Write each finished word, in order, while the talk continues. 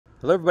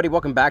Hello everybody,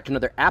 welcome back to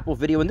another Apple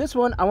video. In this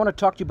one, I want to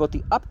talk to you about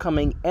the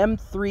upcoming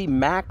M3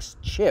 Max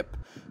chip.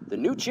 The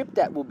new chip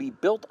that will be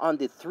built on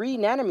the 3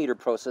 nanometer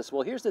process.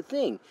 Well, here's the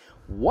thing.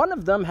 One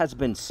of them has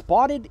been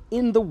spotted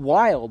in the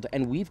wild,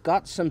 and we've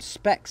got some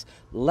specs.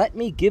 Let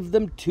me give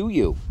them to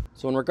you.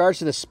 So in regards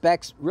to the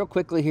specs, real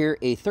quickly here,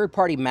 a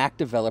third-party Mac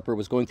developer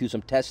was going through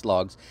some test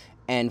logs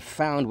and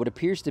found what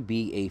appears to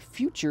be a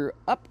future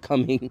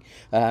upcoming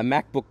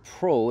MacBook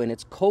Pro, and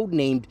it's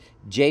codenamed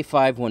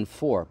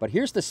J514. But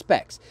here's the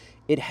specs.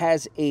 It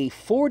has a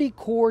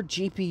 40-core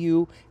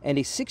GPU and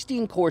a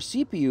 16-core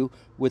CPU,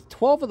 with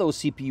 12 of those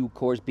CPU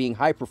cores being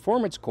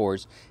high-performance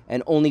cores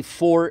and only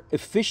 4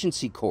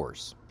 efficiency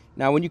cores.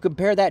 Now, when you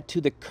compare that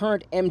to the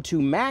current M2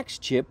 Max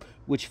chip,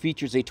 which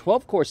features a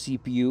 12-core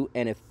CPU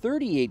and a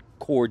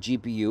 38-core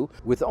GPU,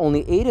 with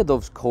only 8 of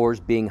those cores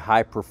being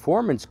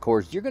high-performance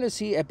cores, you're going to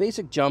see a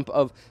basic jump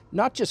of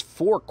not just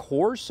 4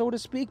 cores, so to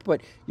speak,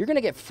 but you're going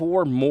to get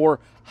 4 more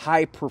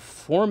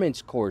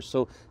high-performance cores.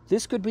 So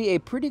this could be a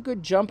pretty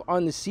good jump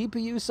on the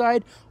CPU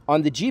side.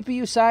 On the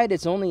GPU side,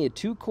 it's only a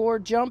 2-core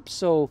jump,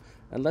 so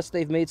unless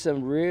they've made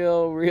some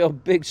real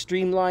big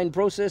streamlined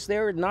process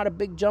there, not a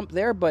big jump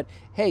there. But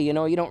hey, you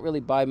know, you don't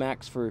really buy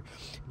Macs for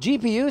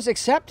GPUs,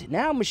 except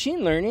now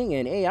machine learning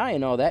and AI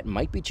and all that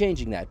might be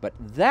changing that. But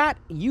that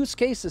use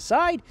case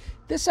aside,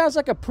 this sounds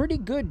like a pretty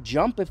good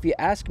jump if you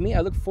ask me.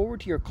 I look forward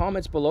to your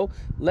comments below.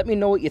 Let me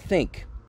know what you think.